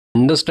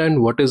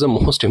understand what is the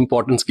most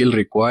important skill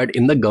required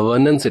in the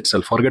governance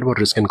itself. Forget about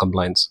risk and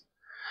compliance.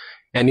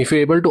 And if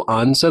you're able to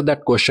answer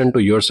that question to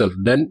yourself,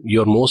 then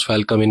you're most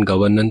welcome in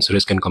governance,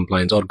 risk and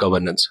compliance, or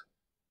governance.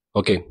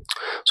 Okay.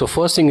 So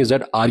first thing is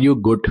that, are you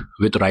good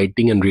with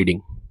writing and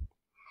reading?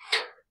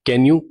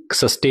 Can you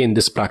sustain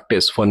this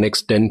practice for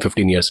next 10,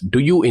 15 years? Do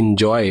you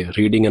enjoy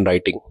reading and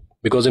writing?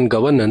 Because in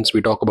governance,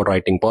 we talk about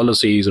writing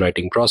policies,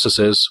 writing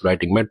processes,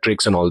 writing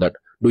metrics and all that.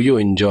 Do you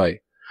enjoy?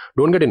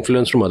 Don't get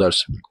influence from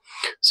others.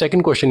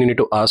 Second question you need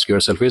to ask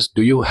yourself is,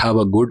 do you have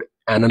a good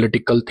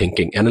analytical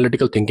thinking?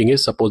 Analytical thinking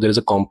is, suppose there is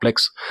a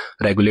complex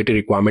regulatory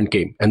requirement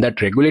came, and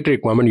that regulatory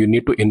requirement you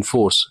need to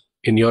enforce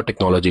in your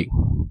technology.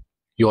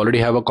 You already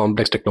have a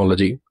complex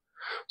technology.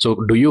 So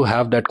do you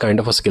have that kind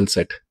of a skill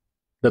set?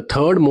 The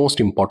third most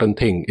important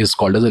thing is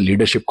called as a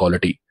leadership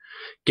quality.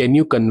 Can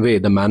you convey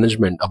the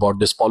management about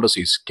these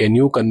policies? Can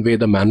you convey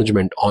the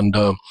management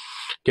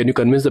can you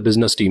convince the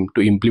business team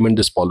to implement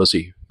this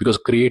policy? Because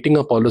creating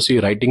a policy,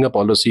 writing a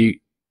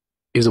policy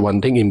is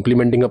one thing,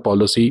 implementing a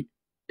policy,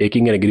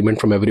 taking an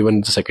agreement from everyone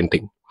is the second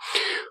thing.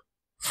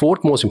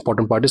 Fourth most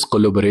important part is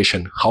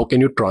collaboration. How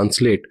can you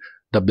translate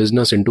the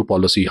business into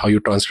policy? How you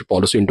translate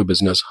policy into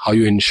business? How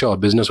you ensure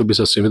business will be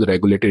sustained with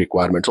regulatory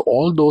requirements? So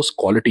all those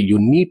quality you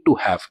need to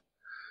have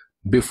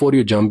before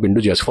you jump into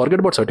GRC. Forget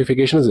about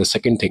certification is the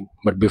second thing,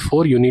 but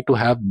before you need to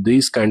have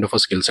this kind of a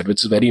skill set,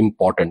 which is very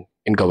important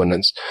in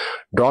governance.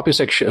 Drop your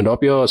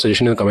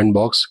suggestion in the comment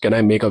box. Can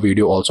I make a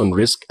video also on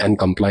risk and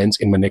compliance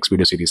in my next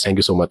video series? Thank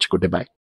you so much. Good day. Bye.